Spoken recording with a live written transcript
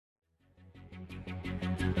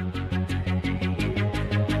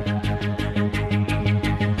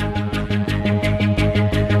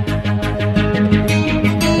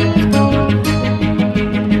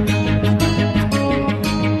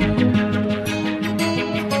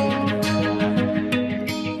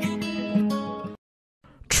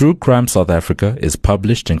True Crime South Africa is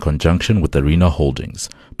published in conjunction with Arena Holdings,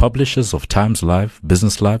 publishers of Times Live,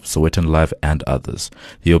 Business Live, Sowetan Live, and others.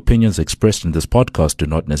 The opinions expressed in this podcast do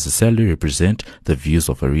not necessarily represent the views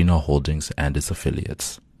of Arena Holdings and its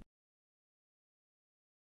affiliates.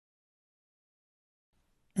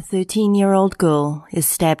 A 13-year-old girl is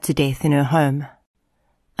stabbed to death in her home.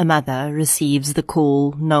 A mother receives the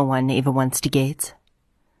call no one ever wants to get.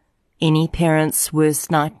 Any parent's worst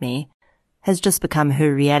nightmare has just become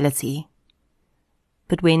her reality.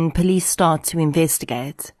 But when police start to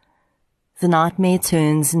investigate, the nightmare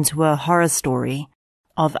turns into a horror story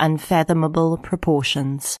of unfathomable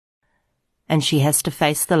proportions, and she has to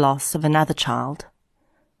face the loss of another child,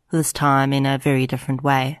 this time in a very different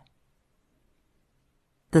way.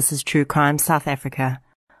 This is True Crime South Africa.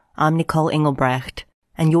 I'm Nicole Engelbrecht,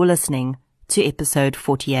 and you're listening to episode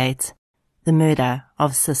 48, The Murder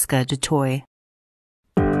of Ciska du Toit.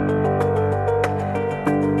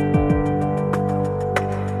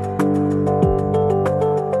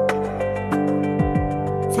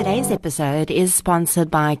 Today's episode is sponsored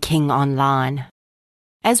by King Online.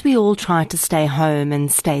 As we all try to stay home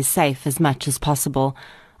and stay safe as much as possible,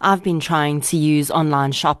 I've been trying to use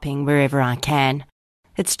online shopping wherever I can.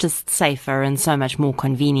 It's just safer and so much more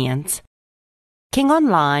convenient. King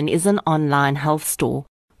Online is an online health store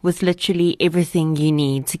with literally everything you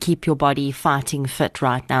need to keep your body fighting fit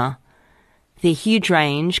right now. Their huge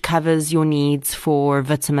range covers your needs for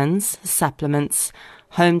vitamins, supplements,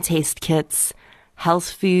 home test kits, health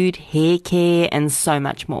food, hair care, and so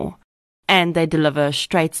much more. And they deliver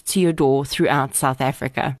straight to your door throughout South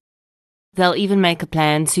Africa. They'll even make a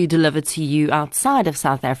plan to deliver to you outside of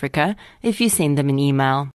South Africa if you send them an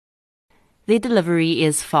email. Their delivery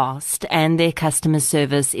is fast and their customer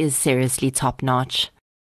service is seriously top-notch.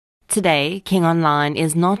 Today, King Online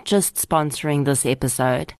is not just sponsoring this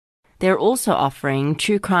episode. They're also offering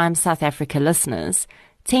True Crime South Africa listeners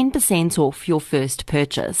 10% off your first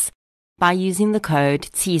purchase by using the code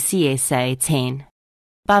TCSA10.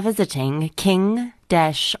 By visiting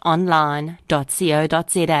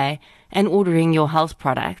king-online.co.za and ordering your health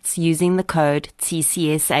products using the code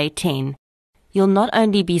TCSA10, you'll not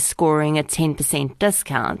only be scoring a 10%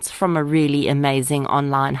 discount from a really amazing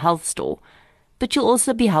online health store, but you'll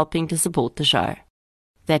also be helping to support the show.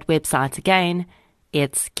 That website again,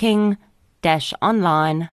 it's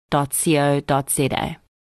king-online.co.za.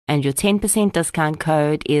 And your 10% discount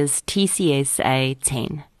code is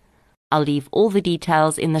TCSA10. I'll leave all the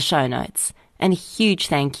details in the show notes, and a huge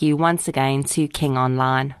thank you once again to King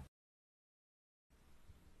Online.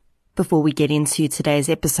 Before we get into today's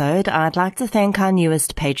episode, I'd like to thank our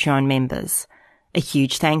newest Patreon members. A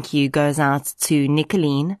huge thank you goes out to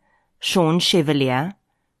Nicolene, Sean Chevalier,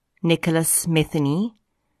 Nicholas Metheny,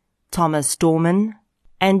 Thomas Dorman,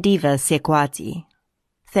 and Diva Sekwati.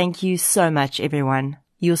 Thank you so much, everyone.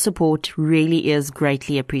 Your support really is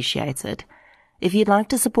greatly appreciated. If you'd like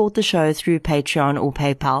to support the show through Patreon or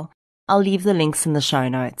PayPal, I'll leave the links in the show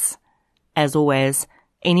notes. As always,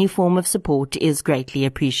 any form of support is greatly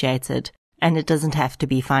appreciated, and it doesn't have to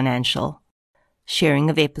be financial. Sharing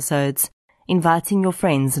of episodes, inviting your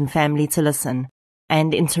friends and family to listen,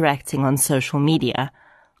 and interacting on social media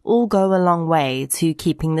all go a long way to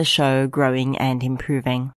keeping the show growing and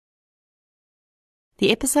improving.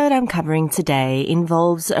 The episode I'm covering today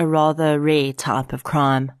involves a rather rare type of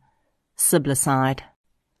crime, siblicide,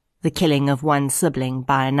 the killing of one sibling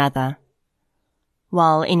by another.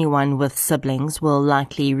 While anyone with siblings will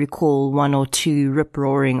likely recall one or two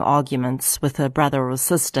rip-roaring arguments with a brother or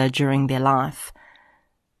sister during their life,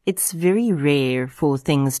 it's very rare for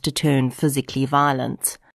things to turn physically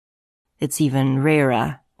violent. It's even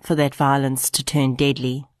rarer for that violence to turn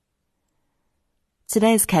deadly.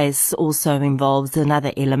 Today's case also involves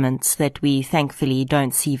another element that we thankfully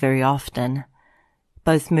don't see very often.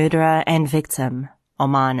 Both murderer and victim are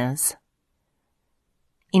minors.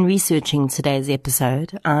 In researching today's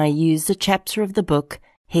episode, I used a chapter of the book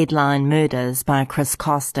Headline Murders by Chris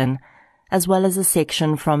Carsten, as well as a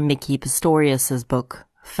section from Mickey Pistorius's book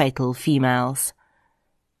Fatal Females.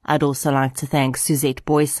 I'd also like to thank Suzette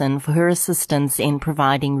Boyson for her assistance in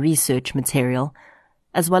providing research material,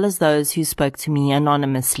 as well as those who spoke to me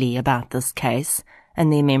anonymously about this case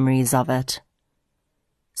and their memories of it.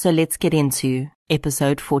 So let's get into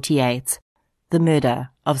episode 48, The Murder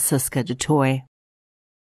of Ciska du Toit.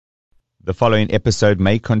 The following episode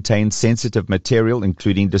may contain sensitive material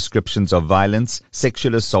including descriptions of violence,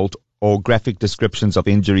 sexual assault, or graphic descriptions of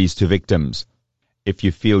injuries to victims. If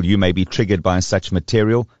you feel you may be triggered by such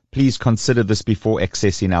material, please consider this before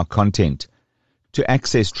accessing our content. To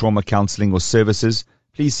access trauma counseling or services,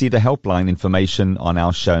 please see the helpline information on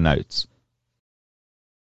our show notes.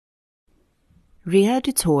 Ria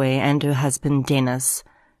du Toit and her husband Dennis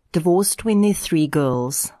divorced when their 3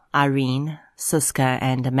 girls, Irene, Siska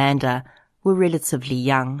and Amanda, were relatively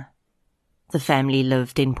young. The family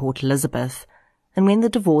lived in Port Elizabeth, and when the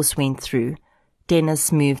divorce went through,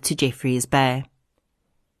 Dennis moved to Jeffreys Bay.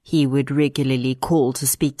 He would regularly call to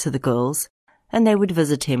speak to the girls, and they would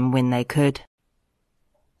visit him when they could.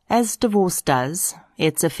 As divorce does,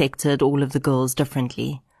 it affected all of the girls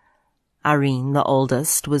differently. Irene, the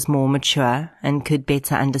oldest, was more mature and could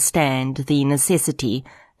better understand the necessity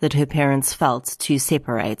that her parents felt to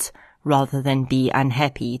separate rather than be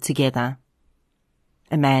unhappy together.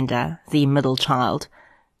 Amanda, the middle child,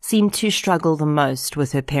 seemed to struggle the most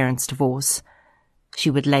with her parents' divorce.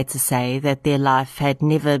 She would later say that their life had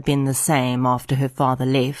never been the same after her father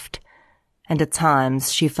left, and at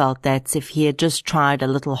times she felt that if he had just tried a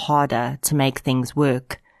little harder to make things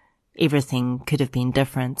work, everything could have been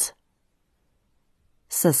different.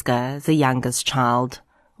 Siska, the youngest child,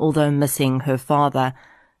 although missing her father,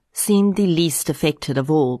 seemed the least affected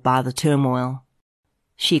of all by the turmoil.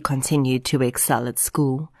 She continued to excel at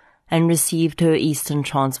school and received her Eastern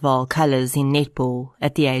Transvaal colours in netball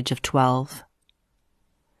at the age of 12.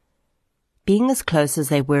 Being as close as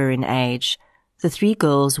they were in age, the 3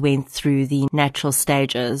 girls went through the natural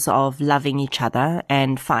stages of loving each other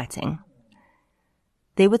and fighting.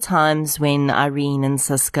 There were times when Irene and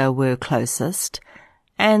Siska were closest,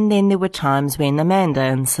 and then there were times when Amanda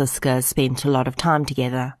and Siska spent a lot of time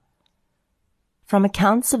together. From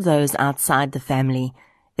accounts of those outside the family,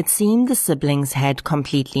 it seemed the siblings had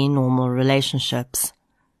completely normal relationships.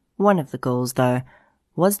 One of the girls, though,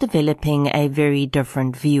 was developing a very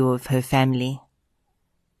different view of her family.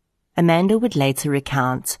 Amanda would later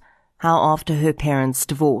recount how after her parents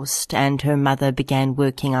divorced and her mother began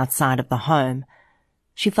working outside of the home,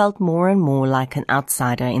 she felt more and more like an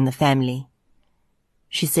outsider in the family.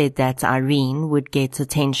 She said that Irene would get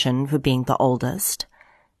attention for being the oldest,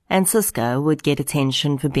 and Siska would get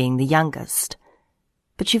attention for being the youngest,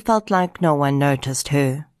 but she felt like no one noticed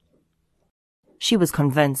her. She was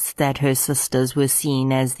convinced that her sisters were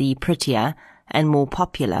seen as the prettier and more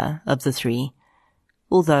popular of the 3,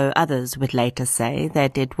 although others would later say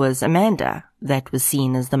that it was Amanda that was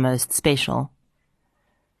seen as the most special.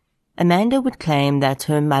 Amanda would claim that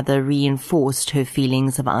her mother reinforced her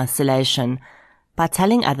feelings of isolation by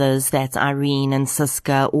telling others that Irene and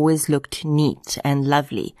Siska always looked neat and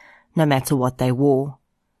lovely, no matter what they wore.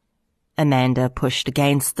 Amanda pushed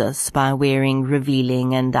against this by wearing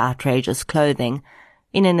revealing and outrageous clothing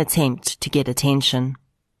in an attempt to get attention.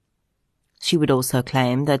 She would also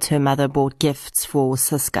claim that her mother bought gifts for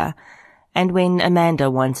Siska, and when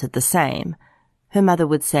Amanda wanted the same, her mother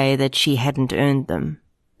would say that she hadn't earned them.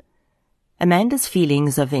 Amanda's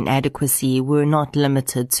feelings of inadequacy were not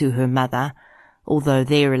limited to her mother, although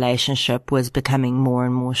their relationship was becoming more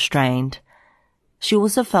and more strained. She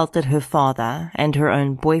also felt that her father and her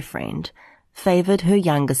own boyfriend favored her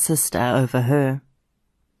younger sister over her.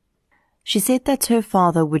 She said that her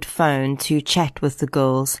father would phone to chat with the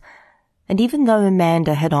girls, and even though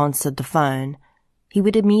Amanda had answered the phone, he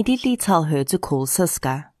would immediately tell her to call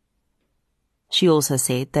Siska. She also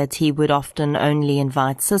said that he would often only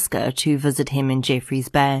invite Siska to visit him in Jeffreys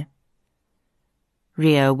Bay.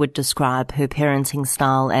 Ria would describe her parenting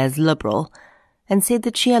style as liberal and said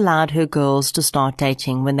that she allowed her girls to start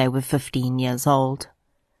dating when they were 15 years old.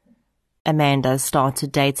 Amanda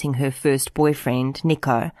started dating her first boyfriend,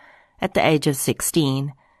 Nico, at the age of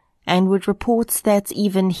 16, and would report that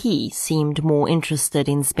even he seemed more interested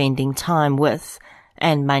in spending time with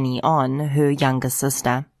and money on her younger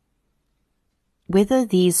sister. Whether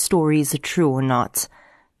these stories are true or not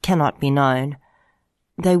cannot be known.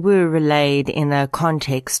 They were relayed in a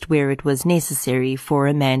context where it was necessary for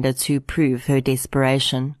Amanda to prove her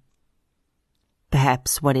desperation.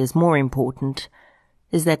 Perhaps what is more important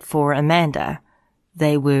is that for Amanda,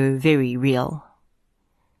 they were very real.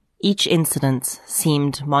 Each incident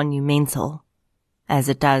seemed monumental, as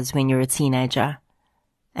it does when you're a teenager,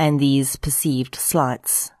 and these perceived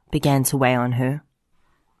slights began to weigh on her.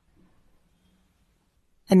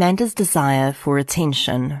 Amanda's desire for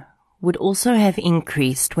attention would also have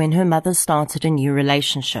increased when her mother started a new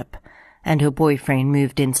relationship and her boyfriend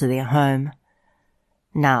moved into their home.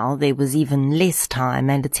 Now there was even less time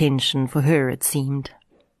and attention for her, it seemed.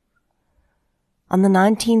 On the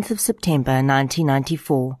 19th of September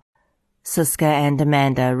 1994, Siska and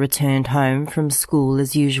Amanda returned home from school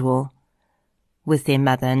as usual. With their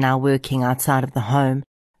mother now working outside of the home,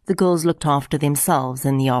 the girls looked after themselves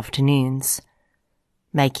in the afternoons,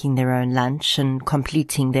 making their own lunch and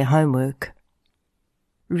completing their homework.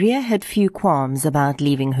 Ria had few qualms about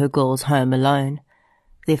leaving her girls home alone,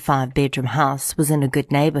 Their 5-bedroom house was in a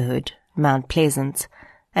good neighborhood, Mount Pleasant,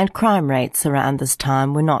 and crime rates around this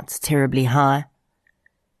time were not terribly high.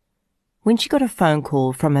 When she got a phone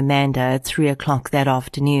call from Amanda at 3 o'clock that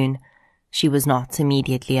afternoon, she was not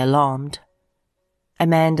immediately alarmed.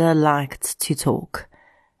 Amanda liked to talk,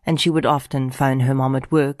 and she would often phone her mom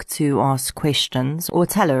at work to ask questions or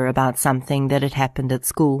tell her about something that had happened at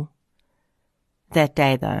school. That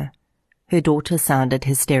day, though, her daughter sounded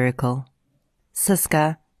hysterical.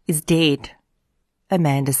 "Siska is dead,"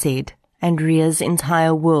 Amanda said, and Ria's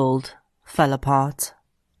entire world fell apart.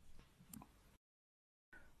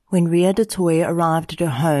 When Ria du Toit arrived at her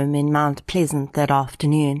home in Mount Pleasant that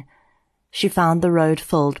afternoon, she found the road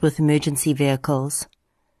filled with emergency vehicles.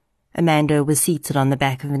 Amanda was seated on the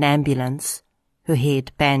back of an ambulance, her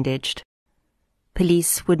head bandaged.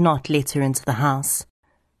 Police would not let her into the house,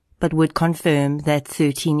 but would confirm that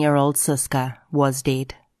 13-year-old Siska was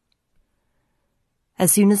dead.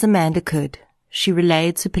 As soon as Amanda could, she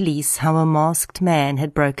relayed to police how a masked man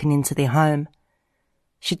had broken into their home.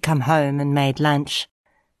 She'd come home and made lunch.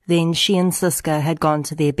 Then she and Siska had gone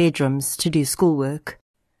to their bedrooms to do schoolwork.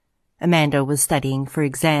 Amanda was studying for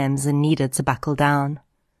exams and needed to buckle down.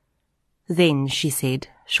 Then, she said,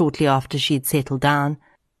 shortly after she'd settled down,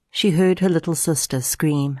 she heard her little sister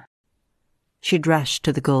scream. She'd rushed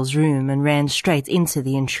to the girl's room and ran straight into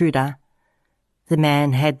the intruder. The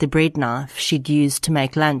man had the bread knife she'd used to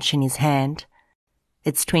make lunch in his hand.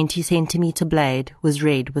 Its 20-centimeter blade was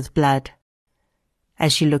red with blood.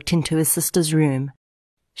 As she looked into her sister's room,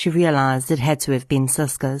 she realized it had to have been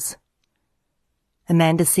Siska's.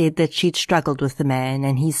 Amanda said that she'd struggled with the man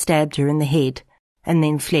and he stabbed her in the head and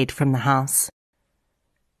then fled from the house.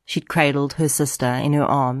 She'd cradled her sister in her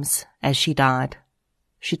arms as she died,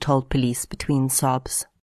 she told police between sobs.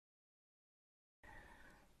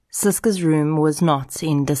 Siska's room was not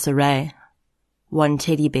in disarray. One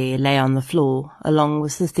teddy bear lay on the floor along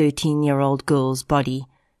with the 13-year-old girl's body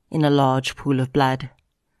in a large pool of blood.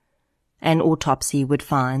 An autopsy would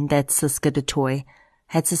find that Siska du Toit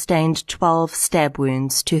had sustained 12 stab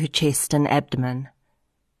wounds to her chest and abdomen.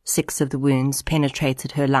 6 of the wounds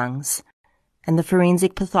penetrated her lungs, and the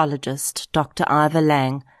forensic pathologist, Dr. Ivor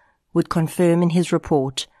Lang, would confirm in his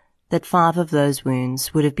report that 5 of those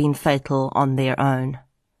wounds would have been fatal on their own.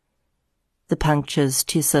 The punctures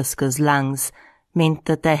to Siska's lungs meant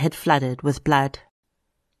that they had flooded with blood.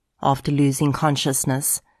 After losing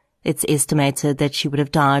consciousness, it's estimated that she would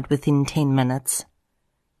have died within 10 minutes.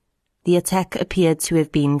 The attack appeared to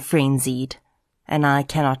have been frenzied, and I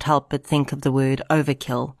cannot help but think of the word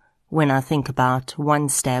overkill when I think about 1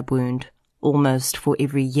 stab wound almost for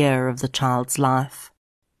every year of the child's life.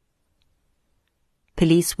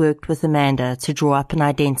 Police worked with Amanda to draw up an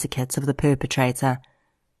identikit of the perpetrator,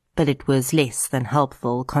 but it was less than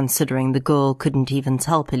helpful considering the girl couldn't even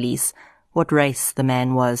tell police what race the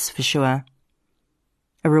man was for sure.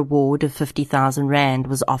 A reward of 50,000 rand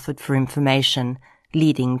was offered for information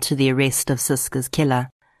leading to the arrest of Siska's killer,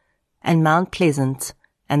 and Mount Pleasant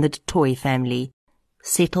and the du Toit family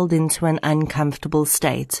settled into an uncomfortable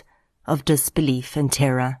state of disbelief and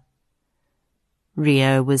terror.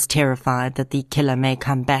 Ria was terrified that the killer may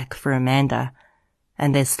come back for Amanda,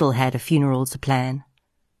 and they still had a funeral to plan,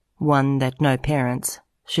 one that no parents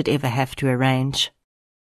should ever have to arrange.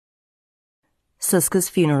 Siska's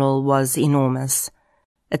funeral was enormous,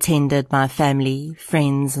 attended by family,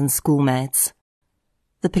 friends and schoolmates.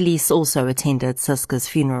 The police also attended Siska's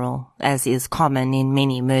funeral, as is common in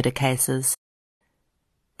many murder cases.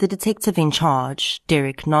 The detective in charge,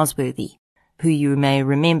 Derek Nosworthy, who you may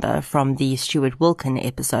remember from the Stuart Wilkin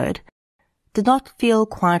episode, did not feel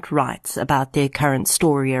quite right about their current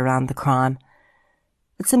story around the crime.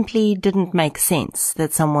 It simply didn't make sense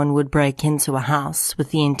that someone would break into a house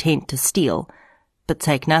with the intent to steal, but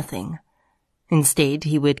take nothing. Instead,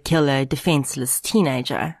 he would kill a defenseless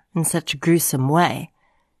teenager in such a gruesome way,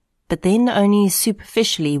 but then only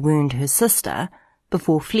superficially wound her sister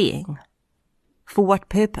before fleeing. For what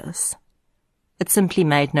purpose? It simply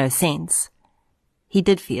made no sense. He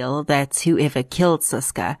did feel that whoever killed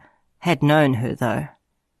Siska had known her, though,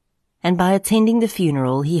 and by attending the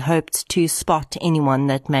funeral he hoped to spot anyone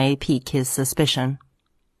that may pique his suspicion.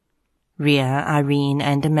 Ria, Irene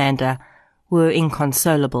and Amanda were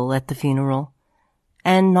inconsolable at the funeral,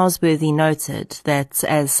 and Nosworthy noted that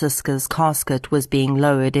as Siska's casket was being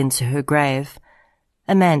lowered into her grave,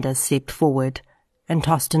 Amanda stepped forward and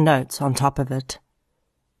tossed a note on top of it.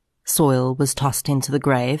 Soil was tossed into the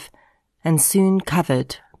grave and soon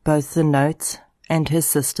covered both the note and her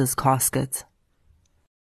sister's casket.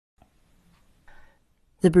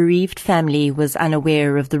 The bereaved family was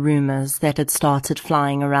unaware of the rumors that had started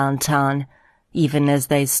flying around town even as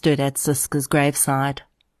they stood at Suska's graveside.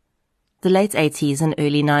 The late 80s and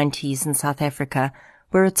early 90s in South Africa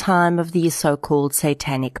were a time of the so-called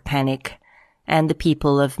satanic panic, and the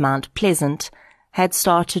people of Mount Pleasant had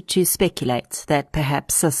started to speculate that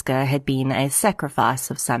perhaps Suska had been a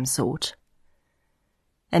sacrifice of some sort.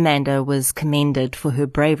 Amanda was commended for her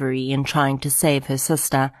bravery in trying to save her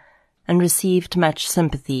sister, and received much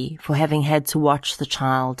sympathy for having had to watch the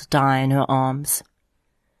child die in her arms.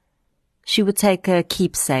 She would take a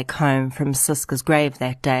keepsake home from Suska's grave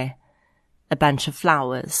that day, a bunch of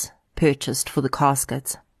flowers purchased for the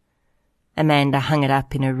casket. Amanda hung it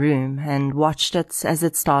up in her room and watched it as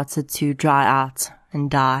it started to dry out and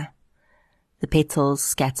die, the petals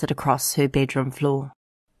scattered across her bedroom floor.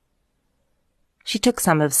 She took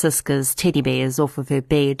some of Suska's teddy bears off of her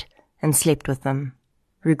bed and slept with them,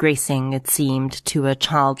 regressing, it seemed, to a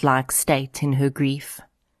childlike state in her grief.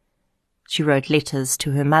 She wrote letters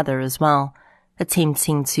to her mother as well,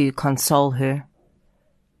 attempting to console her.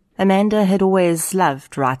 Amanda had always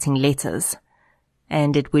loved writing letters,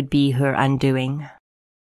 and it would be her undoing.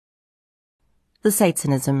 The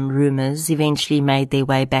Satanism rumors eventually made their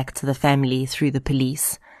way back to the family through the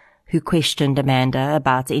police, who questioned Amanda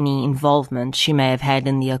about any involvement she may have had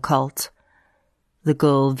in the occult. The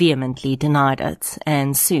girl vehemently denied it,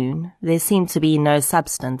 and soon there seemed to be no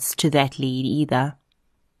substance to that lead either.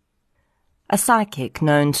 A psychic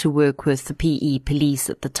known to work with the PE police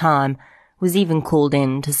at the time was even called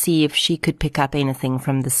in to see if she could pick up anything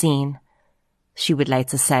from the scene. She would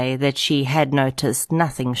later say that she had noticed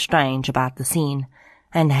nothing strange about the scene,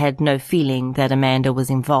 and had no feeling that Amanda was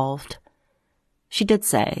involved. She did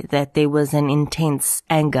say that there was an intense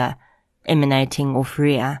anger emanating off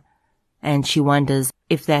Rhea, and she wonders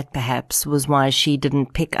if that perhaps was why she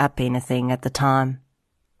didn't pick up anything at the time.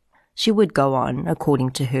 She would go on,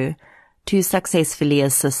 according to her, to successfully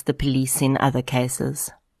assist the police in other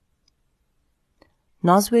cases.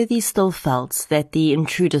 Nosworthy still felt that the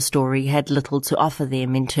intruder story had little to offer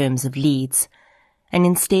them in terms of leads, and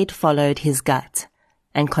instead followed his gut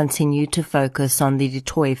and continued to focus on the Du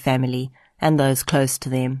Toit family and those close to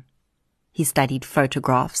them. He studied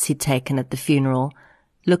photographs he'd taken at the funeral,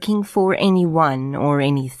 looking for anyone or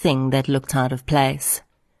anything that looked out of place.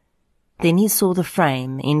 Then he saw the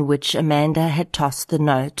frame in which Amanda had tossed the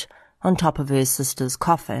note on top of her sister's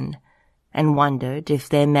coffin, and wondered if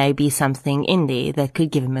there may be something in there that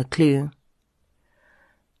could give him a clue.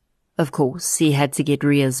 Of course, he had to get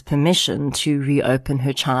Rhea's permission to reopen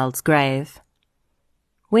her child's grave.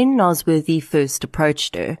 When Nosworthy first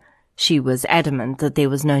approached her, she was adamant that there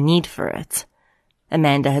was no need for it.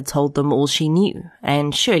 Amanda had told them all she knew,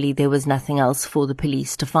 and surely there was nothing else for the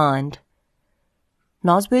police to find.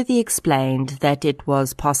 Nosworthy explained that it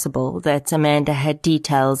was possible that Amanda had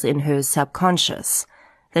details in her subconscious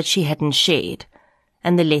that she hadn't shared,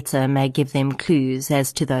 and the letter may give them clues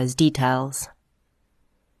as to those details.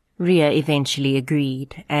 Rhea eventually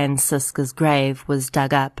agreed, and Suska's grave was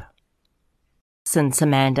dug up. Since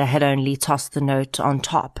Amanda had only tossed the note on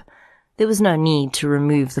top, there was no need to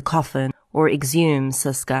remove the coffin or exhume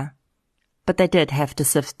Suska, but they did have to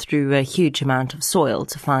sift through a huge amount of soil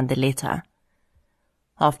to find the letter.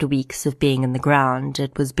 After weeks of being in the ground,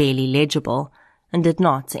 it was barely legible and did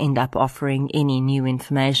not end up offering any new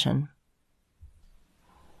information.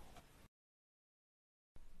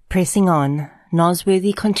 Pressing on,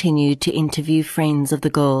 Nosworthy continued to interview friends of the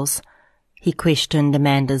girls. He questioned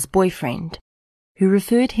Amanda's boyfriend, who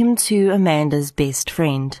referred him to Amanda's best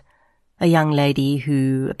friend, a young lady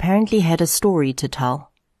who apparently had a story to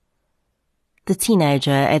tell. The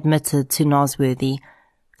teenager admitted to Nosworthy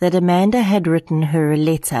that Amanda had written her a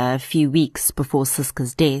letter a few weeks before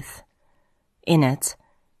Suska's death. In it,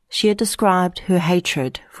 she had described her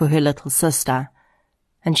hatred for her little sister,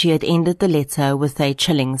 and she had ended the letter with a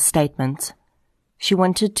chilling statement. She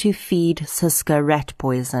wanted to feed Suska rat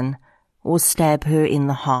poison or stab her in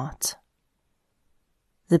the heart.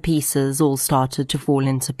 The pieces all started to fall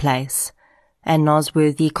into place, and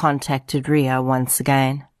Nosworthy contacted Rhea once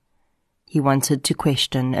again. He wanted to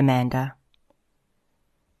question Amanda.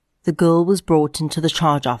 The girl was brought into the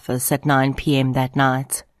charge office at 9 p.m. that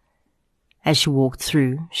night. As she walked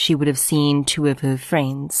through, she would have seen two of her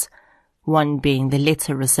friends, one being the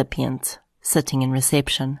letter recipient, sitting in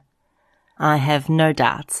reception. I have no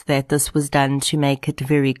doubt that this was done to make it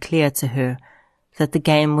very clear to her that the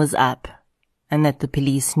game was up and that the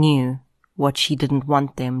police knew what she didn't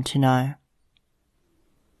want them to know.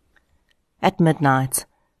 At midnight,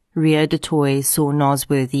 Rhea Du Toit saw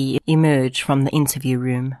Nosworthy emerge from the interview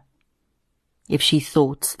room. If she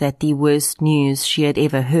thought that the worst news she had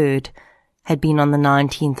ever heard had been on the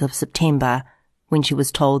 19th of September, when she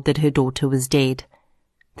was told that her daughter was dead.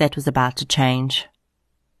 That was about to change.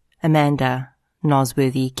 Amanda,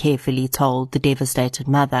 Nosworthy carefully told the devastated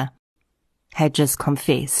mother, had just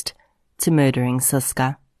confessed to murdering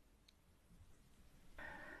Suska.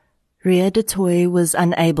 Ria du Toit was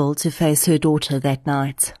unable to face her daughter that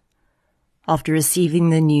night. After receiving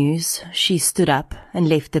the news, she stood up and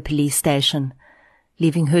left the police station,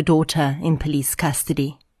 leaving her daughter in police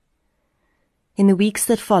custody. In the weeks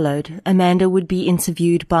that followed, Amanda would be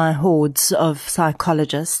interviewed by hordes of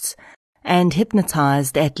psychologists and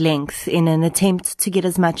hypnotized at length in an attempt to get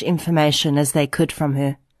as much information as they could from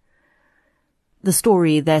her. The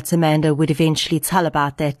story that Amanda would eventually tell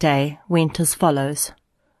about that day went as follows.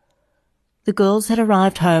 The girls had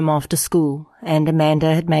arrived home after school, and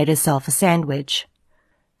Amanda had made herself a sandwich.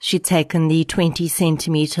 She'd taken the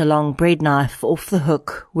 20-centimetre-long bread knife off the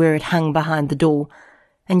hook where it hung behind the door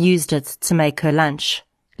and used it to make her lunch,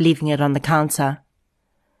 leaving it on the counter.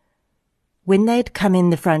 When they'd come in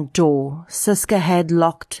the front door, Suska had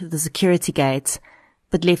locked the security gate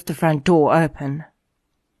but left the front door open.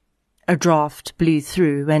 A draft blew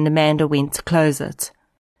through and Amanda went to close it.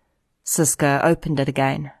 Suska opened it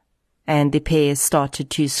again, and the pair started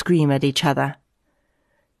to scream at each other.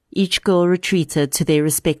 Each girl retreated to their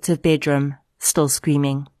respective bedroom, still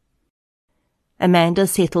screaming. Amanda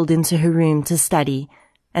settled into her room to study,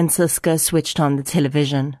 and Suska switched on the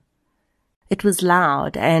television. It was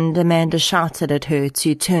loud, and Amanda shouted at her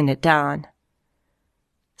to turn it down.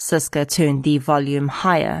 Suska turned the volume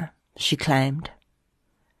higher, she claimed.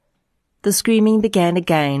 The screaming began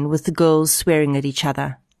again, with the girls swearing at each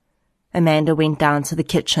other. Amanda went down to the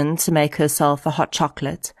kitchen to make herself a hot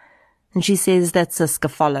chocolate, and she says that Suska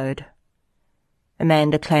followed.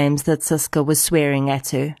 Amanda claims that Suska was swearing at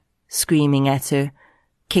her, screaming at her,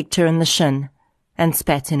 kicked her in the shin, and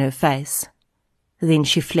spat in her face. Then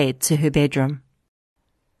she fled to her bedroom.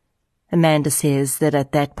 Amanda says that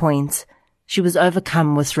at that point, she was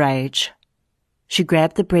overcome with rage. She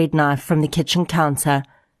grabbed the bread knife from the kitchen counter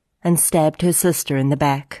and stabbed her sister in the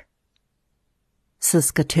back.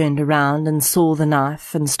 Suska turned around and saw the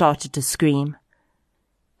knife and started to scream.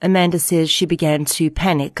 Amanda says she began to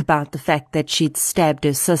panic about the fact that she'd stabbed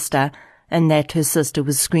her sister and that her sister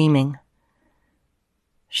was screaming.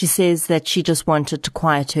 She says that she just wanted to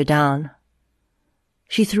quiet her down.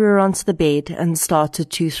 She threw her onto the bed and started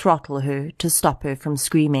to throttle her to stop her from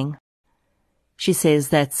screaming. She says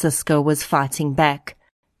that Suska was fighting back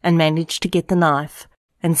and managed to get the knife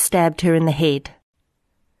and stabbed her in the head.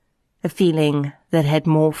 A feeling that had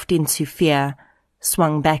morphed into fear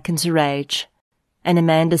swung back into rage, and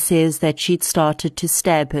Amanda says that she'd started to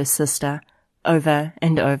stab her sister over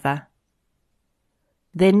and over.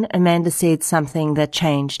 Then Amanda said something that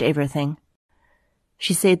changed everything.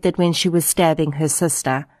 She said that when she was stabbing her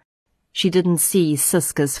sister, she didn't see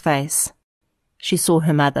Suska's face. She saw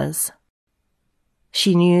her mother's.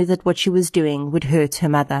 She knew that what she was doing would hurt her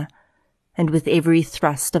mother, and with every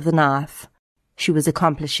thrust of the knife, she was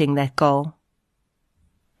accomplishing that goal.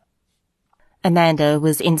 Amanda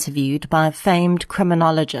was interviewed by famed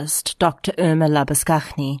criminologist Dr. Irma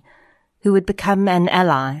Labuschagne, who would become an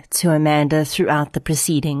ally to Amanda throughout the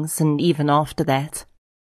proceedings and even after that.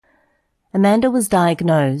 Amanda was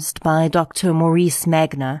diagnosed by Dr. Maurice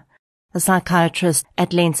Magner, a psychiatrist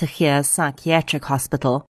at Lentegeur Psychiatric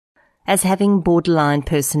Hospital, as having borderline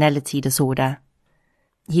personality disorder.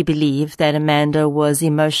 He believed that Amanda was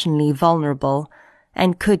emotionally vulnerable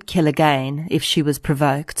and could kill again if she was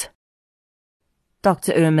provoked.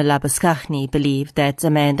 Dr. Irma Labuschagne believed that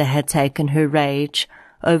Amanda had taken her rage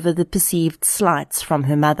over the perceived slights from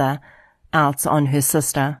her mother out on her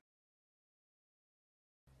sister.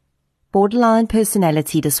 Borderline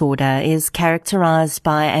personality disorder is characterized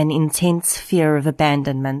by an intense fear of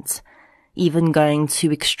abandonment, even going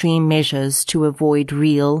to extreme measures to avoid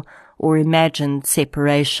real or imagined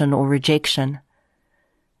separation or rejection.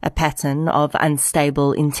 A pattern of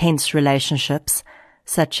unstable, intense relationships,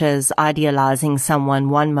 such as idealizing someone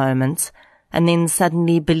one moment and then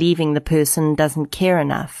suddenly believing the person doesn't care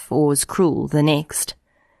enough or is cruel the next.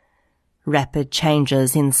 Rapid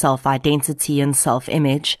changes in self-identity and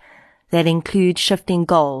self-image that include shifting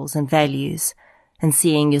goals and values and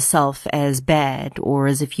seeing yourself as bad or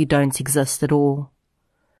as if you don't exist at all.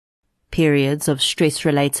 Periods of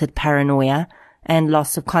stress-related paranoia and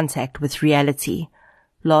loss of contact with reality,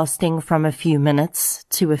 lasting from a few minutes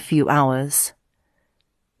to a few hours.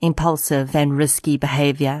 Impulsive and risky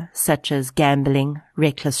behavior such as gambling,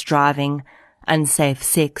 reckless driving, unsafe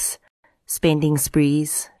sex, spending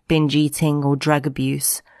sprees, binge eating or drug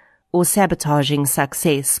abuse, or sabotaging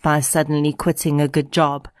success by suddenly quitting a good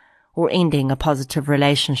job or ending a positive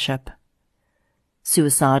relationship.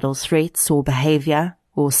 suicidal threats or behavior,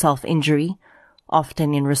 or self-injury,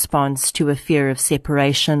 often in response to a fear of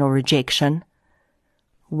separation or rejection.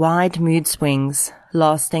 Wide mood swings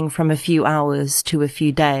lasting from a few hours to a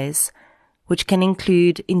few days, which can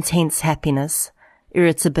include intense happiness,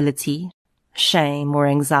 irritability, shame or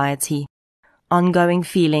anxiety, ongoing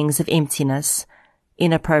feelings of emptiness,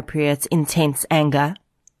 inappropriate intense anger,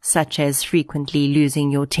 such as frequently losing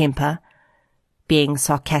your temper, being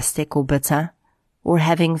sarcastic or bitter, or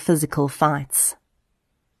having physical fights.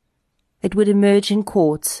 It would emerge in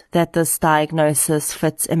court that this diagnosis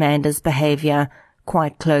fits Amanda's behavior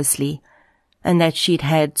quite closely, and that she'd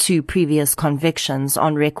had 2 previous convictions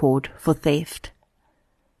on record for theft.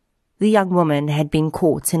 The young woman had been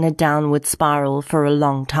caught in a downward spiral for a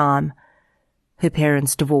long time. Her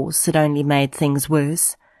parents' divorce had only made things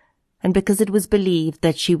worse, and because it was believed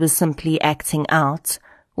that she was simply acting out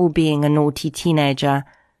or being a naughty teenager,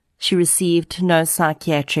 she received no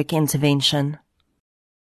psychiatric intervention.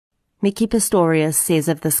 Miki Pistorius says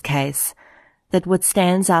of this case that what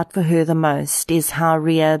stands out for her the most is how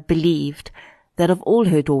Ria believed that of all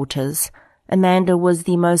her daughters, Amanda was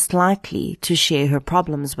the most likely to share her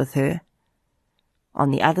problems with her. On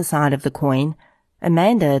the other side of the coin,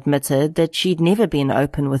 Amanda admitted that she'd never been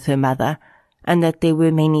open with her mother, and that there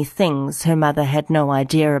were many things her mother had no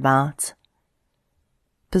idea about.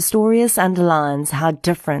 Pistorius underlines how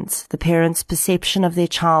different the parents' perception of their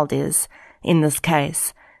child is, in this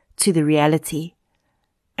case, to the reality,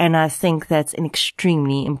 and I think that's an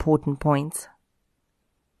extremely important point.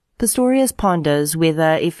 Pistorius ponders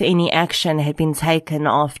whether, if any action had been taken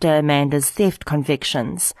after Amanda's theft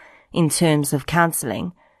convictions, in terms of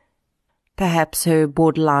counselling, perhaps her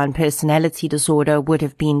borderline personality disorder would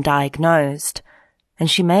have been diagnosed, and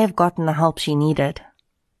she may have gotten the help she needed.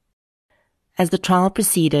 As the trial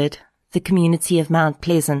proceeded, the community of Mount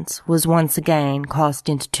Pleasant was once again cast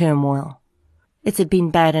into turmoil. It had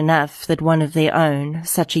been bad enough that one of their own,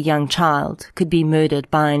 such a young child, could be murdered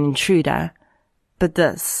by an intruder, but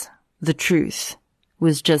this, the truth,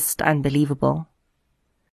 was just unbelievable.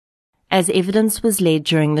 As evidence was led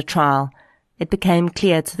during the trial, it became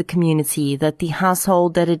clear to the community that the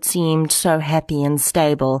household that had seemed so happy and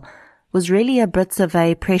stable was really a bit of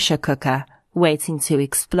a pressure cooker waiting to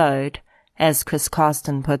explode, as Chris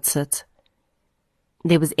Carsten puts it.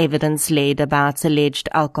 There was evidence laid about alleged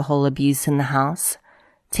alcohol abuse in the house,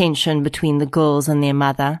 tension between the girls and their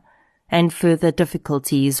mother, and further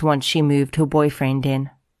difficulties once she moved her boyfriend in.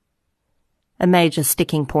 A major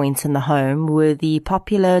sticking point in the home were the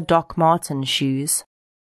popular Doc Martens shoes.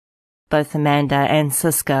 Both Amanda and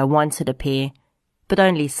Siska wanted a pair, but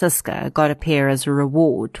only Siska got a pair as a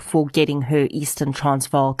reward for getting her Eastern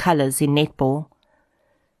Transvaal colours in netball.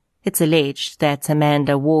 It's alleged that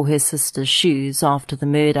Amanda wore her sister's shoes after the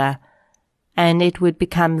murder, and it would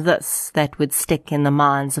become this that would stick in the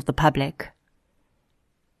minds of the public.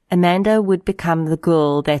 Amanda would become the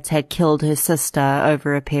girl that had killed her sister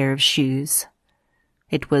over a pair of shoes.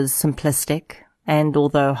 It was simplistic, and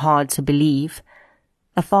although hard to believe,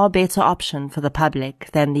 a far better option for the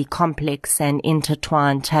public than the complex and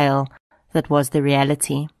intertwined tale that was the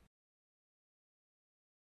reality.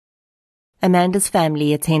 Amanda's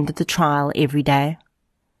family attended the trial every day.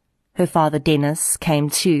 Her father Dennis came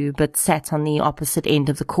too, but sat on the opposite end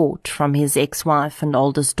of the court from his ex-wife and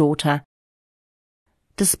oldest daughter.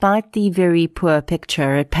 Despite the very poor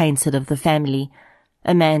picture it painted of the family,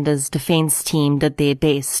 Amanda's defense team did their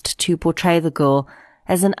best to portray the girl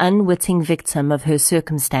as an unwitting victim of her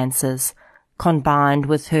circumstances, combined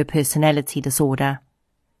with her personality disorder.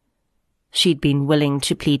 She'd been willing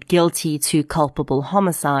to plead guilty to culpable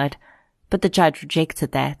homicide, but the judge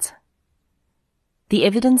rejected that. The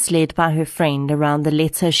evidence led by her friend around the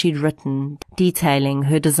letter she'd written detailing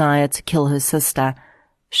her desire to kill her sister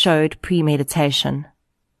showed premeditation.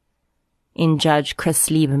 In Judge Chris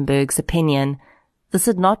Liebenberg's opinion, this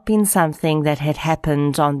had not been something that had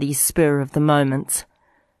happened on the spur of the moment.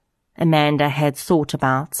 Amanda had thought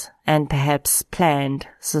about, and perhaps planned,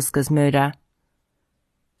 Siska's murder.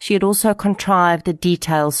 She had also contrived a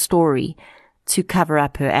detailed story to cover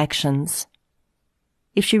up her actions.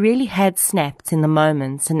 If she really had snapped in the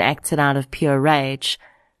moment and acted out of pure rage,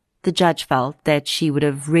 the judge felt that she would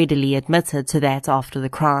have readily admitted to that after the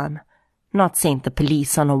crime, not sent the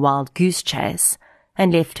police on a wild goose chase,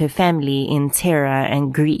 and left her family in terror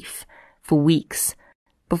and grief for weeks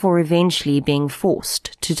before eventually being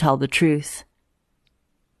forced to tell the truth.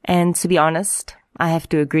 And to be honest, I have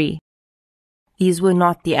to agree. These were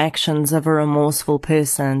not the actions of a remorseful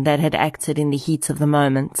person that had acted in the heat of the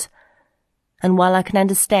moment. And while I can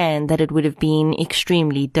understand that it would have been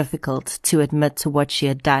extremely difficult to admit to what she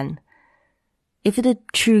had done, If it had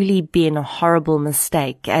truly been a horrible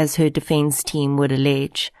mistake, as her defense team would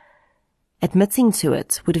allege, admitting to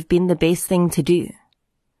it would have been the best thing to do.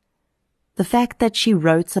 The fact that she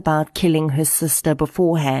wrote about killing her sister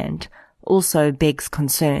beforehand also begs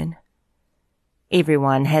concern.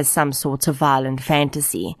 Everyone has some sort of violent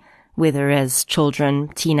fantasy, whether as children,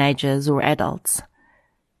 teenagers, or adults.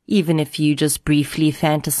 Even if you just briefly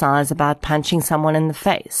fantasize about punching someone in the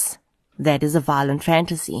face, that is a violent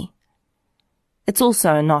fantasy. It's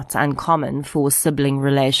also not uncommon for sibling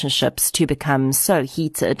relationships to become so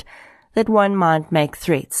heated that one might make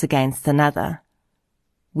threats against another.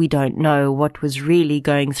 We don't know what was really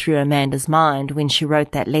going through Amanda's mind when she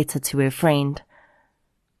wrote that letter to her friend.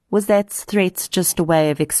 Was that threat just a way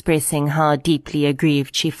of expressing how deeply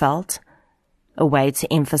aggrieved she felt? A way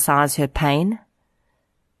to emphasize her pain?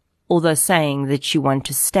 Although saying that you want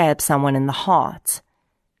to stab someone in the heart,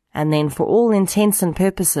 and then for all intents and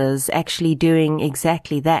purposes actually doing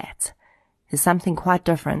exactly that, is something quite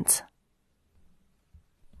different.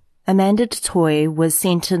 Amanda du Toit was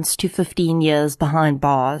sentenced to 15 years behind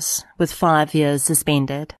bars, with 5 years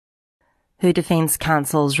suspended. Her defense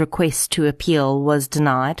counsel's request to appeal was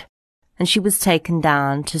denied, and she was taken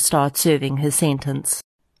down to start serving her sentence.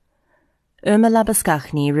 Irma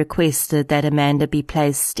Labuschagne requested that Amanda be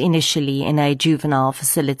placed initially in a juvenile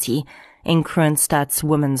facility in Kroonstad's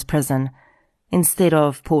women's prison, instead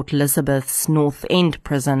of Port Elizabeth's North End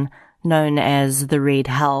prison, known as the Red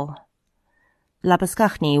Hell.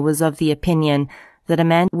 Labuschagne was of the opinion that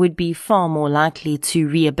Amanda would be far more likely to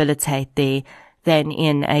rehabilitate there than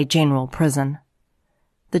in a general prison.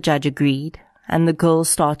 The judge agreed, and the girl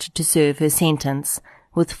started to serve her sentence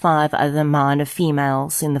with 5 other minor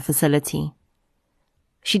females in the facility.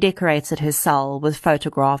 She decorated her cell with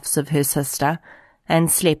photographs of her sister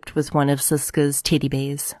and slept with one of Siska's teddy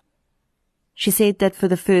bears. She said that for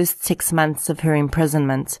the first 6 months of her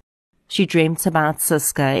imprisonment, she dreamt about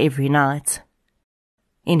Siska every night.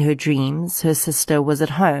 In her dreams, her sister was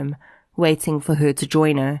at home, waiting for her to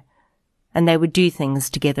join her, and they would do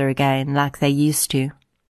things together again like they used to.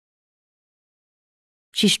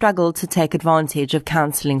 She struggled to take advantage of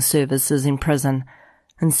counselling services in prison,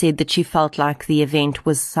 and said that she felt like the event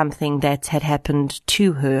was something that had happened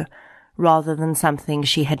to her, rather than something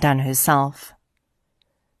she had done herself.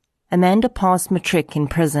 Amanda passed matric in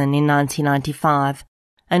prison in 1995,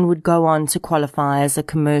 and would go on to qualify as a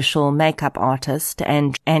commercial makeup artist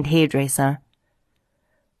and hairdresser.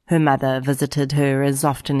 Her mother visited her as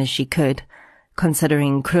often as she could,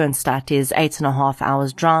 considering Kroonstad is 8.5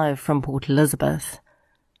 hours drive from Port Elizabeth.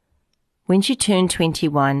 When she turned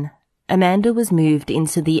 21, Amanda was moved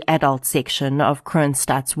into the adult section of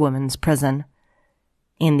Kroonstad's women's prison.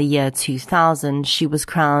 In the year 2000, she was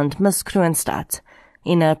crowned Miss Kroonstad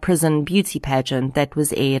in a prison beauty pageant that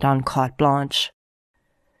was aired on Carte Blanche.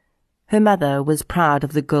 Her mother was proud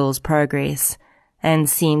of the girl's progress and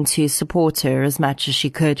seemed to support her as much as she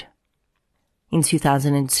could. In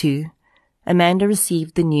 2002, Amanda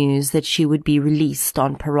received the news that she would be released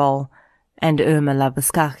on parole, and Irma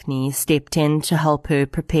Labuschagne stepped in to help her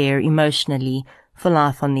prepare emotionally for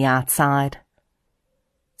life on the outside.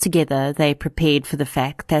 Together, they prepared for the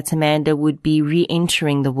fact that Amanda would be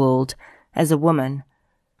re-entering the world as a woman,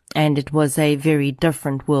 and it was a very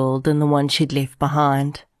different world than the one she'd left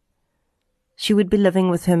behind. She would be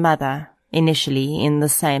living with her mother, initially in the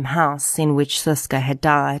same house in which Siska had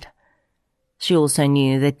died. She also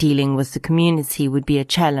knew that dealing with the community would be a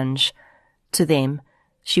challenge. To them,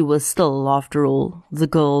 she was still, after all, the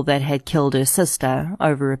girl that had killed her sister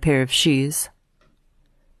over a pair of shoes.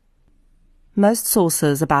 Most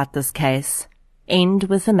sources about this case end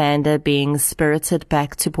with Amanda being spirited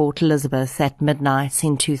back to Port Elizabeth at midnight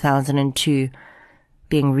in 2002,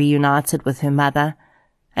 being reunited with her mother,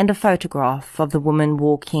 and a photograph of the woman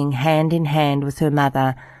walking hand in hand with her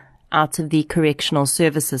mother out of the Correctional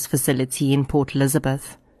Services facility in Port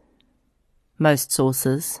Elizabeth. Most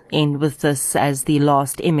sources end with this as the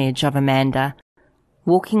last image of Amanda,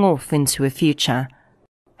 walking off into a future,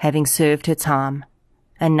 having served her time,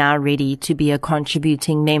 and now ready to be a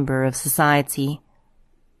contributing member of society.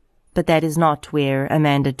 But that is not where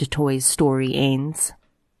Amanda du Toit's story ends.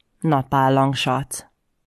 Not by a long shot.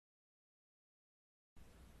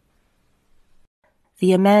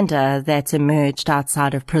 The Amanda that emerged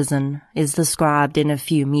outside of prison is described in a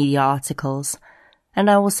few media articles, and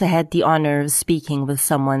I also had the honor of speaking with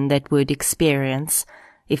someone that would experience,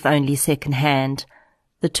 if only second-hand,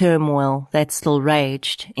 the turmoil that still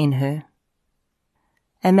raged in her.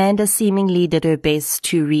 Amanda seemingly did her best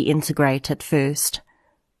to reintegrate at first.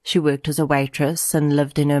 She worked as a waitress and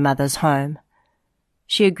lived in her mother's home.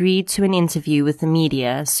 She agreed to an interview with the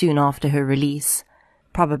media soon after her release,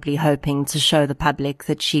 probably hoping to show the public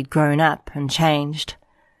that she'd grown up and changed.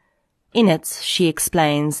 In it, she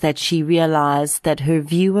explains that she realized that her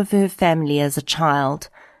view of her family as a child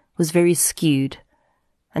was very skewed,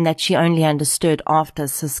 and that she only understood after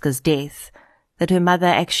Suska's death that her mother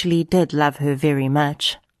actually did love her very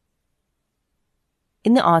much.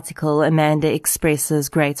 In the article, Amanda expresses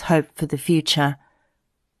great hope for the future,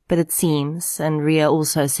 but it seems, and Ria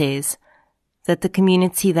also says, that the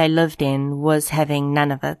community they lived in was having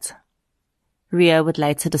none of it. Ria would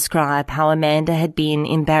later describe how Amanda had been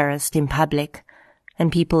embarrassed in public,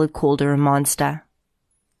 and people had called her a monster.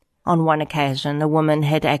 On one occasion, a woman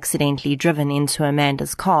had accidentally driven into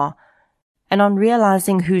Amanda's car, and on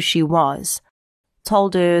realizing who she was,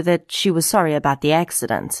 told her that she was sorry about the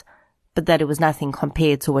accident, but that it was nothing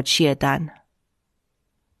compared to what she had done.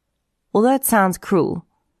 Although it sounds cruel,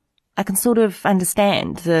 I can sort of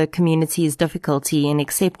understand the community's difficulty in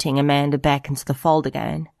accepting Amanda back into the fold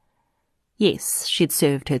again. Yes, she'd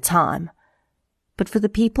served her time, but for the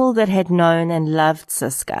people that had known and loved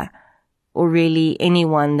Suska, or really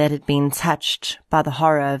anyone that had been touched by the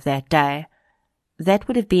horror of that day, that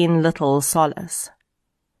would have been little solace.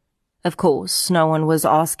 Of course, no one was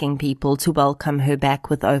asking people to welcome her back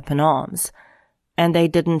with open arms, and they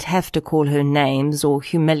didn't have to call her names or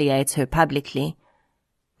humiliate her publicly.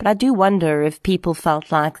 But I do wonder if people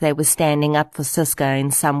felt like they were standing up for Suska in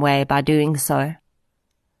some way by doing so.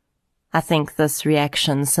 I think this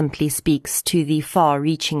reaction simply speaks to the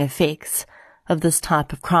far-reaching effects of this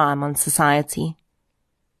type of crime on society.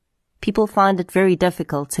 People find it very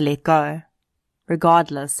difficult to let go,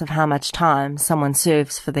 regardless of how much time someone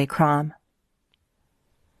serves for their crime.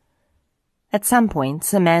 At some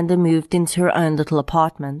point, Amanda moved into her own little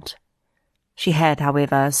apartment. She had,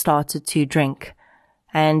 however, started to drink,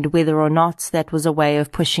 and whether or not that was a way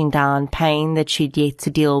of pushing down pain that she'd yet to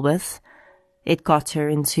deal with, it got her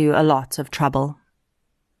into a lot of trouble.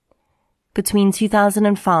 Between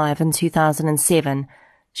 2005 and 2007,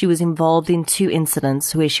 she was involved in 2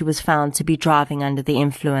 incidents where she was found to be driving under the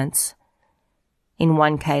influence. In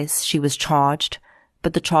one case, she was charged,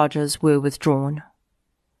 but the charges were withdrawn.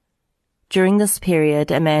 During this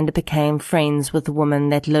period, Amanda became friends with a woman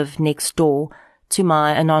that lived next door to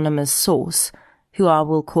my anonymous source, who I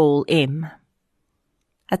will call M.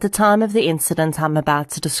 At the time of the incident I'm about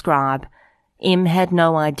to describe, M had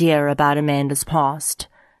no idea about Amanda's past.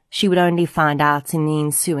 She would only find out in the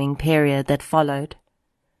ensuing period that followed.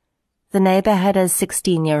 The neighbor had a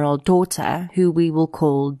 16-year-old daughter, who we will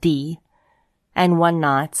call D, and one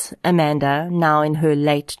night, Amanda, now in her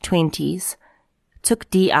late 20s, took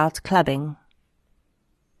D out clubbing.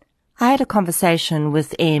 I had a conversation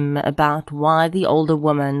with M about why the older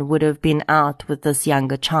woman would have been out with this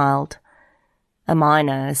younger child, a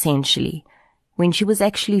minor essentially, when she was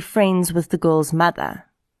actually friends with the girl's mother.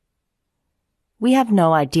 We have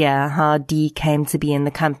no idea how D came to be in the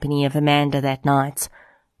company of Amanda that night,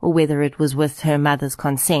 or whether it was with her mother's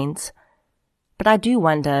consent, but I do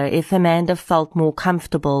wonder if Amanda felt more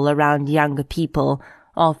comfortable around younger people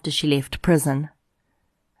after she left prison.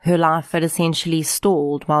 Her life had essentially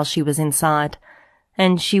stalled while she was inside,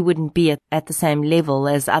 and she wouldn't be at the same level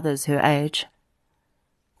as others her age.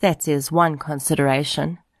 That is one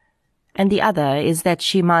consideration, and the other is that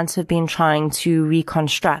she might have been trying to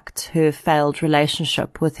reconstruct her failed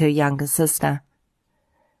relationship with her younger sister.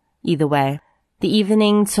 Either way, the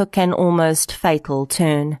evening took an almost fatal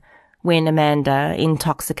turn when Amanda,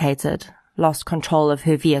 intoxicated, lost control of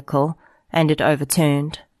her vehicle and it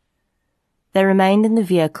overturned. They remained in the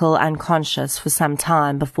vehicle unconscious for some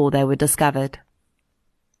time before they were discovered.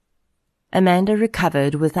 Amanda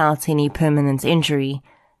recovered without any permanent injury,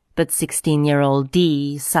 but 16-year-old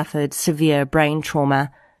D suffered severe brain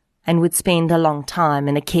trauma and would spend a long time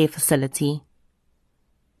in a care facility.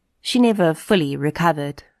 She never fully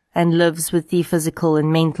recovered and lives with the physical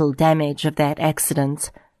and mental damage of that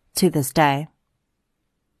accident to this day.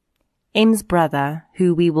 M's brother,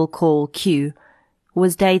 who we will call Q,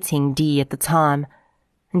 was dating D at the time,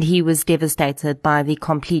 and he was devastated by the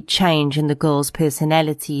complete change in the girl's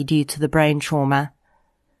personality due to the brain trauma.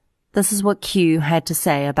 This is what Q had to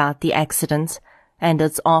say about the accident and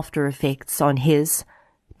its after effects on his,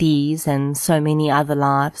 D's, and so many other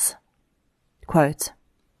lives. Quote,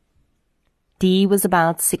 D was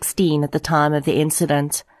about 16 at the time of the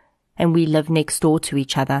incident, and we lived next door to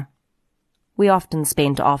each other. We often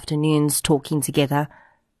spent afternoons talking together,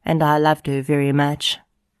 and I loved her very much.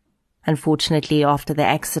 Unfortunately, after the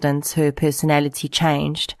accident, her personality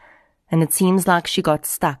changed, and it seems like she got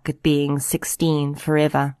stuck at being 16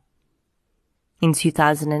 forever. In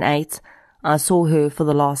 2008, I saw her for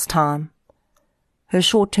the last time. Her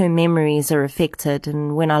short-term memories are affected,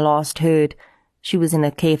 and when I last heard, she was in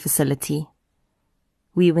a care facility.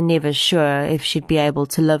 We were never sure if she'd be able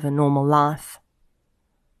to live a normal life.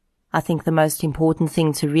 I think the most important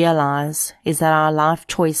thing to realize is that our life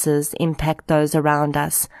choices impact those around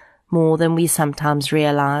us more than we sometimes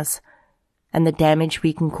realize, and the damage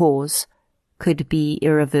we can cause could be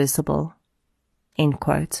irreversible." End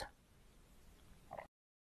quote.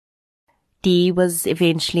 Dee was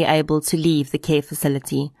eventually able to leave the care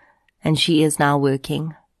facility, and she is now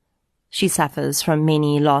working. She suffers from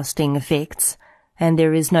many lasting effects, and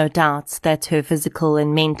there is no doubt that her physical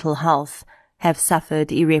and mental health have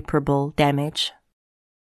suffered irreparable damage.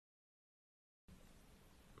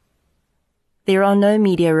 There are no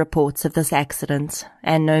media reports of this accident,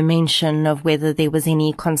 and no mention of whether there was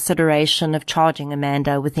any consideration of charging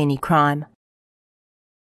Amanda with any crime.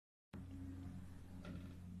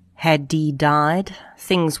 Had Dee died,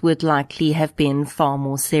 things would likely have been far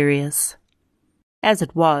more serious. As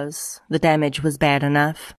it was, the damage was bad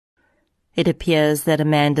enough. It appears that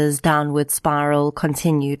Amanda's downward spiral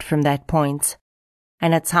continued from that point,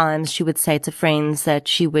 and at times she would say to friends that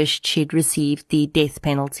she wished she'd received the death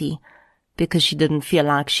penalty because she didn't feel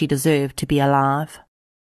like she deserved to be alive.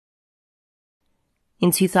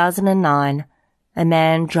 In 2009, a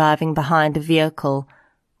man driving behind a vehicle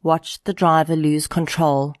watched the driver lose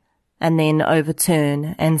control and then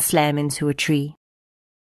overturn and slam into a tree.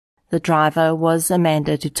 The driver was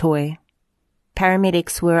Amanda du Toit.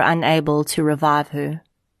 Paramedics were unable to revive her,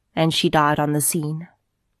 and she died on the scene.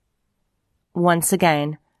 Once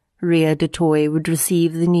again, Ria du Toit would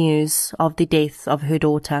receive the news of the death of her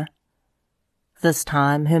daughter. This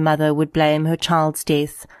time her mother would blame her child's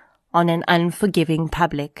death on an unforgiving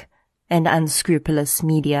public and unscrupulous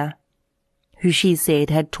media, who she said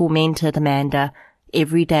had tormented Amanda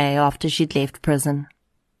every day after she'd left prison.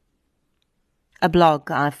 A blog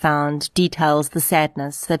I found details the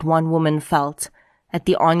sadness that one woman felt at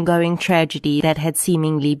the ongoing tragedy that had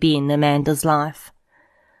seemingly been Amanda's life.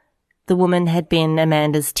 The woman had been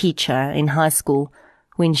Amanda's teacher in high school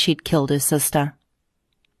when she'd killed her sister.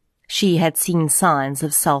 She had seen signs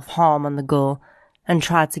of self-harm on the girl and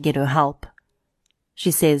tried to get her help. She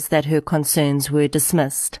says that her concerns were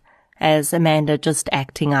dismissed as Amanda just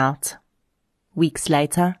acting out. Weeks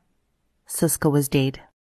later, Siska was dead.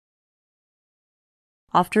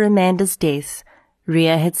 After Amanda's death,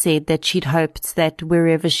 Ria had said that she'd hoped that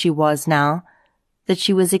wherever she was now, that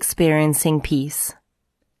she was experiencing peace.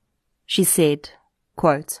 She said,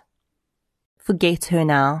 quote, "Forget her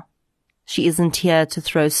now. She isn't here to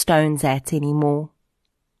throw stones at anymore."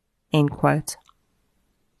 End quote.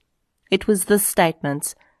 It was this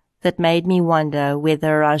statement that made me wonder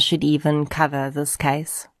whether I should even cover this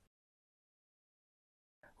case.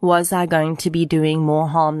 Was I going to be doing more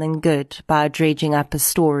harm than good by dredging up a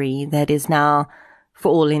story that is now, for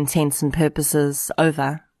all intents and purposes,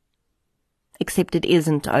 over? Except it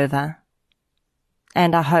isn't over.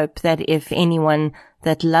 And I hope that if anyone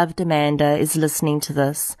that loved Amanda is listening to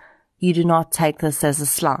this, you do not take this as a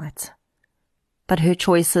slight. But her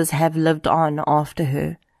choices have lived on after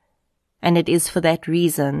her, and it is for that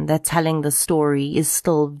reason that telling the story is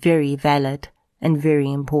still very valid and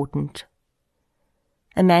very important.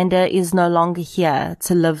 Amanda is no longer here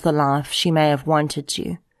to live the life she may have wanted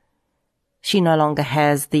to. She no longer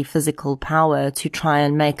has the physical power to try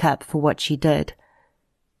and make up for what she did.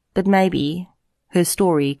 But maybe her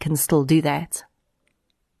story can still do that.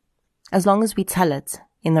 As long as we tell it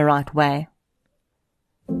in the right way.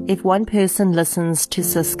 If one person listens to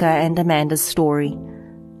Siska and Amanda's story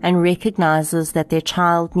and recognizes that their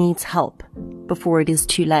child needs help before it is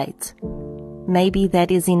too late, maybe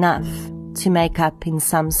that is enough to make up in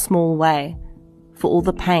some small way for all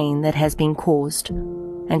the pain that has been caused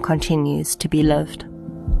and continues to be lived.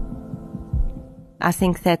 I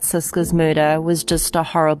think that Siska's murder was just a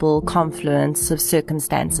horrible confluence of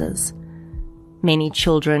circumstances. Many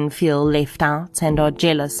children feel left out and are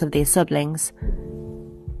jealous of their siblings.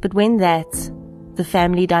 But when that, the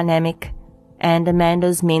family dynamic, and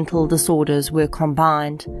Amanda's mental disorders were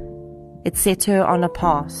combined, it set her on a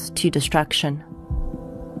path to destruction.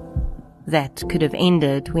 That could have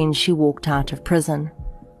ended when she walked out of prison,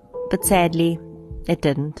 but sadly, it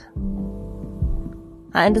didn't.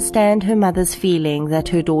 I understand her mother's feeling that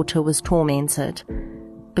her daughter was tormented,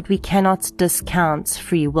 but we cannot discount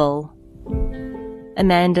free will.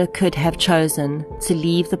 Amanda could have chosen to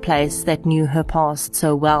leave the place that knew her past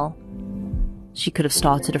so well. She could have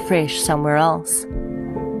started afresh somewhere else.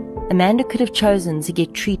 Amanda could have chosen to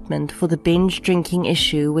get treatment for the binge drinking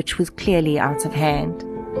issue, which was clearly out of hand.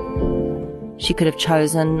 She could have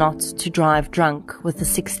chosen not to drive drunk with a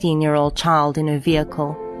 16-year-old child in her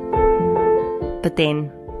vehicle. But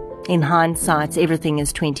then, in hindsight, everything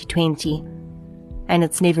is 2020, and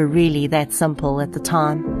it's never really that simple at the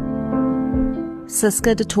time.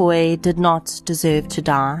 Suske du Toit did not deserve to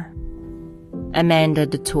die. Amanda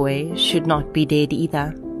du Toit should not be dead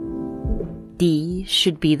either. Dee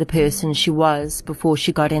should be the person she was before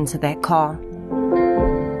she got into that car.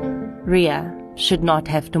 Ria should not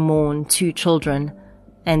have to mourn 2 children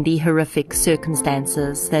and the horrific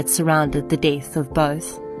circumstances that surrounded the death of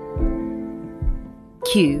both.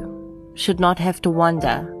 Q should not have to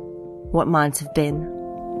wonder what might have been.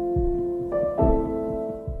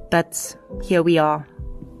 But here we are.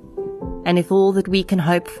 And if all that we can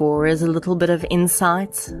hope for is a little bit of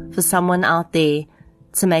insight for someone out there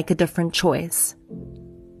to make a different choice,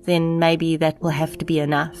 then maybe that will have to be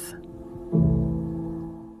enough.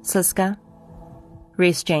 Suske,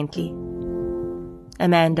 rest gently.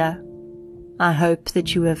 Amanda, I hope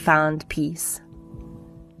that you have found peace.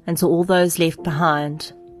 And to all those left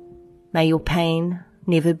behind, may your pain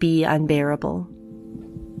never be unbearable.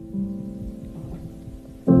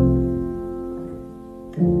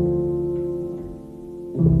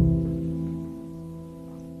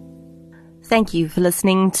 Thank you for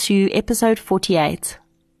listening to episode 48,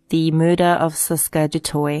 The Murder of Suske du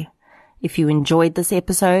Toit. If you enjoyed this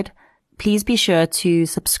episode, please be sure to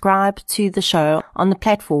subscribe to the show on the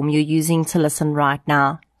platform you're using to listen right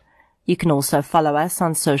now. You can also follow us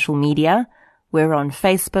on social media. We're on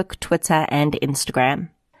Facebook, Twitter, and Instagram.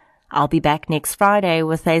 I'll be back next Friday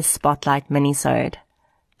with a Spotlight minisode.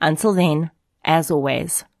 Until then, as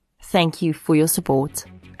always, thank you for your support,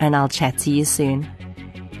 and I'll chat to you soon.